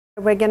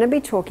We're going to be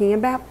talking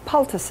about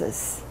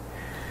poultices.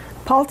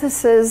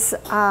 Poultices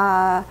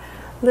are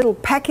little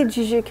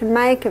packages you can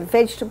make of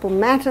vegetable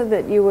matter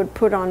that you would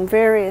put on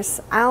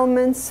various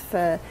ailments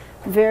for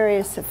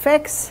various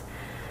effects.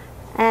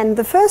 And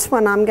the first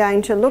one I'm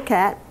going to look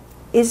at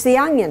is the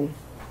onion.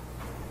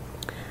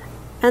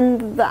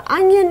 And the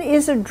onion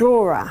is a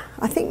drawer.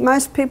 I think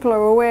most people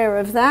are aware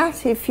of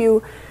that. If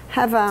you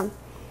have a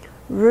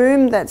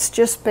room that's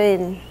just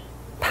been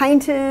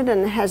painted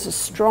and has a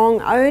strong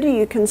odour,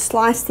 you can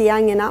slice the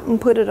onion up and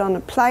put it on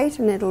a plate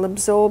and it'll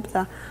absorb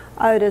the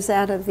odours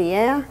out of the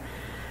air.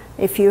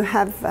 If you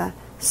have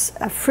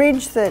a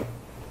fridge that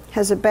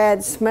has a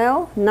bad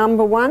smell,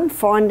 number one,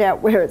 find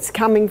out where it's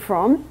coming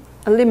from,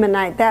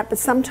 eliminate that, but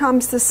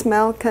sometimes the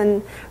smell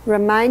can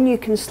remain. You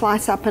can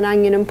slice up an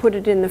onion and put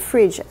it in the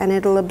fridge and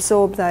it'll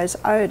absorb those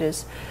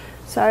odours.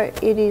 So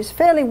it is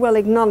fairly well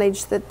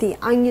acknowledged that the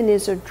onion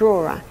is a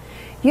drawer.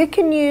 You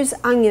can use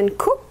onion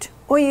cooked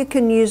or you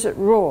can use it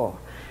raw.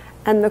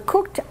 And the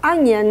cooked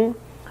onion,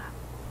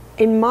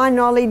 in my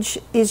knowledge,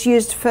 is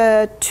used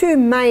for two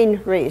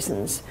main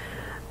reasons.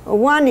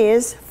 One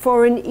is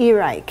for an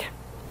earache.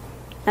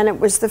 And it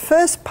was the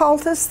first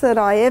poultice that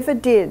I ever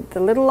did. The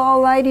little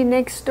old lady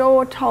next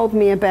door told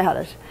me about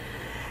it.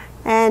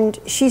 And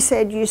she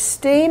said, you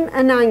steam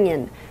an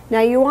onion.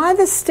 Now you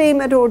either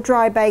steam it or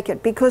dry bake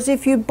it, because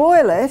if you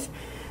boil it,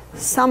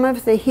 some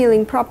of the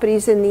healing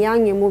properties in the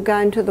onion will go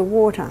into the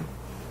water.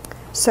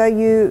 So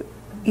you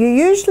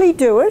usually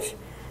do it.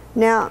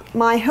 Now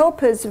my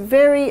helpers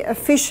very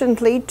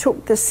efficiently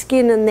took the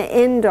skin and the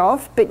end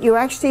off, but you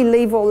actually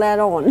leave all that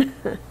on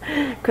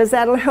because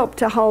that'll help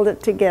to hold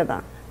it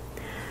together.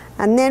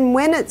 And then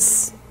when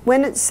it's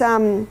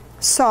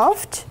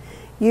soft,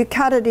 you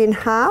cut it in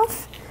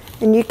half,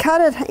 and you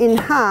cut it in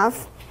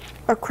half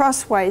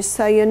crossways,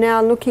 so you're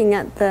now looking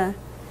at the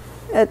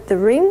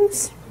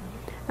rings.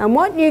 And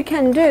what you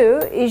can do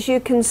is you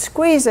can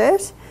squeeze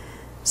it,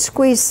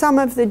 squeeze some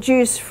of the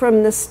juice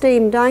from the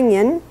steamed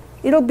onion.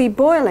 It'll be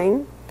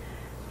boiling,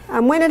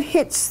 and when it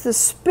hits the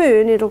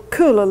spoon it'll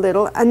cool a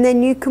little, and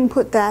then you can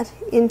put that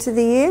into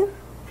the ear,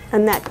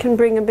 and that can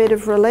bring a bit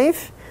of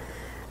relief.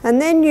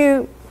 And then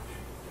you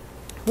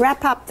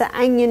wrap up the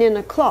onion in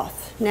a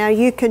cloth. Now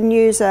you can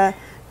use a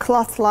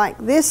cloth like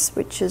this,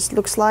 which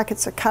looks like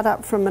it's a cut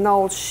up from an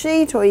old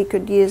sheet, or you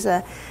could use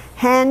a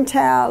hand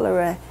towel or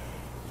a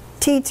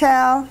tea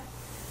towel.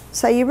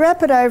 So you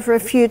wrap it over a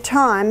few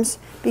times,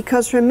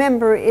 because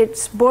remember,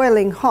 it's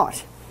boiling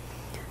hot.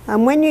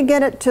 And when you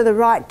get it to the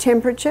right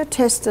temperature,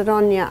 test it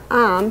on your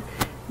arm,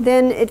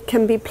 then it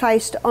can be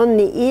placed on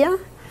the ear,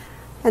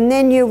 and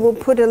then you will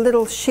put a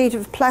little sheet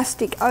of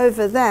plastic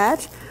over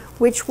that,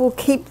 which will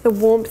keep the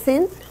warmth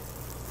in.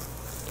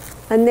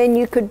 And then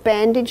you could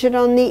bandage it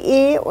on the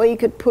ear, or you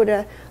could put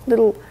a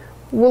little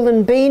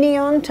woolen beanie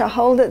on to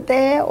hold it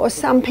there, or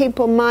some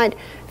people might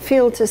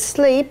feel to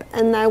sleep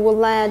and they will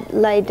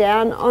lay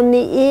down on the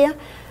ear.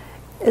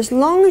 As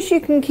long as you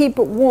can keep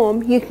it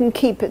warm, you can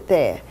keep it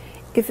there.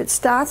 If it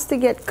starts to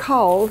get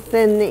cold,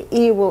 then the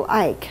ear will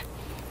ache.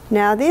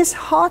 Now this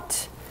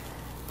hot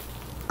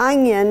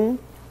onion,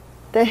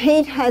 the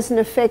heat has an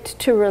effect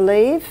to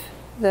relieve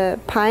the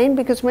pain,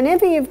 because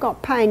whenever you've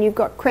got pain, you've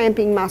got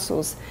cramping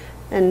muscles,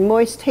 and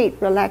moist heat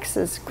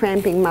relaxes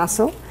cramping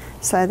muscle,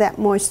 so that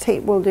moist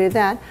heat will do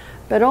that.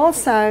 But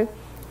also,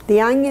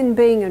 the onion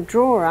being a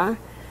drawer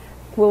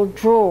will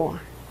draw.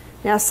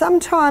 Now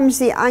sometimes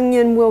the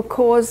onion will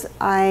cause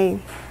a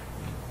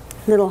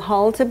little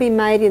hole to be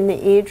made in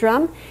the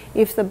eardrum.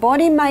 If the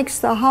body makes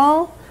the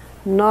hole,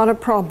 not a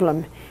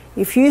problem.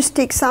 If you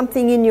stick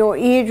something in your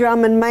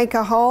eardrum and make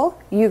a hole,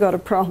 you got a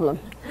problem.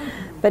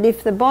 But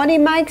if the body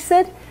makes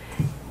it,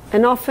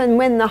 and often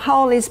when the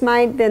hole is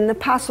made, then the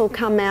pus will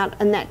come out,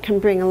 and that can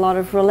bring a lot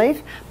of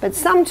relief. But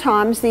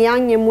sometimes the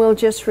onion will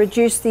just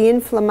reduce the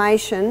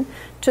inflammation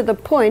to the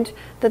point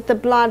that the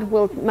blood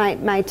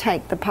may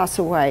take the pus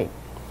away.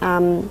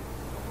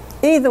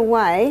 Either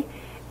way,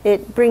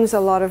 it brings a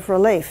lot of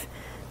relief.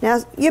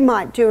 Now you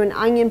might do an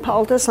onion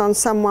poultice on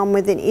someone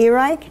with an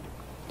earache,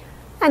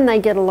 and they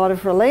get a lot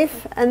of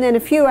relief, and then a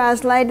few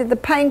hours later the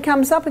pain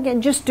comes up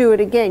again. Just do it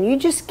again. You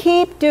just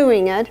keep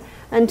doing it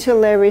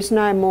until there is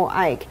no more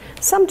ache.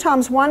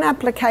 Sometimes one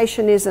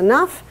application is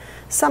enough.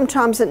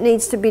 Sometimes it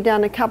needs to be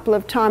done a couple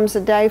of times a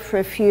day for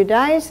a few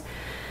days.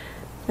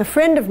 A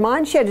friend of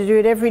mine, she had to do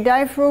it every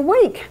day for a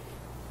week.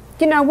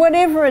 You know,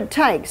 whatever it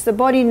takes, the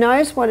body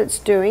knows what it's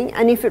doing,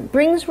 and if it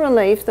brings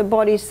relief, the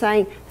body's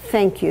saying,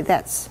 thank you,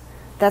 that's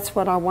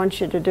what I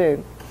want you to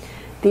do.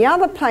 The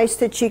other place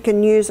that you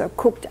can use a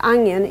cooked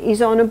onion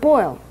is on a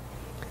boil.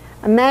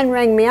 A man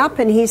rang me up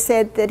and he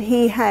said that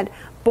he had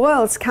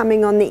boils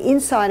coming on the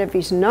inside of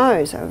his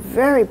nose. They were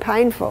very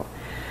painful.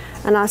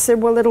 And I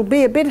said, well, it'll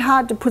be a bit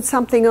hard to put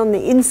something on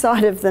the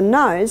inside of the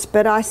nose,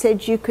 but I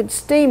said you could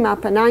steam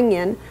up an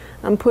onion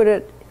and put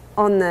it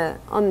on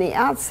the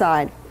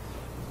outside.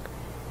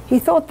 He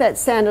thought that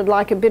sounded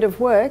like a bit of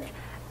work,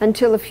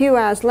 until a few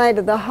hours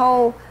later the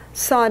whole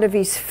side of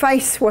his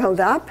face swelled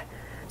up,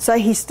 so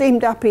he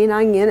steamed up an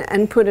onion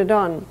and put it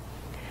on.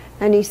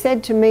 And he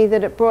said to me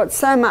that it brought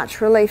so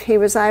much relief he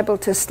was able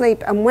to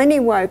sleep. And when he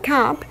woke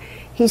up,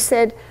 he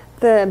said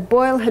the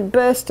boil had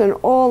burst and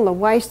all the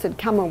waste had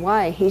come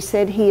away. He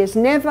said he has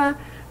never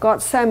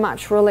got so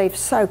much relief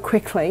so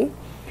quickly,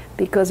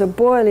 because a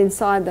boil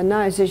inside the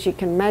nose, as you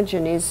can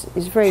imagine, is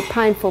very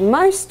painful.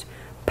 Most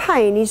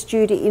pain is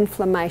due to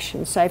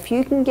inflammation. So if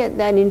you can get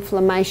that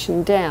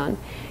inflammation down,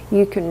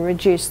 you can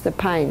reduce the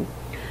pain.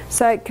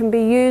 So it can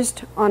be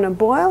used on a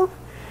boil,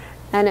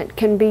 and it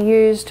can be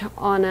used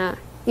on a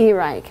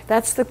earache.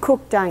 That's the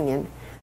cooked onion.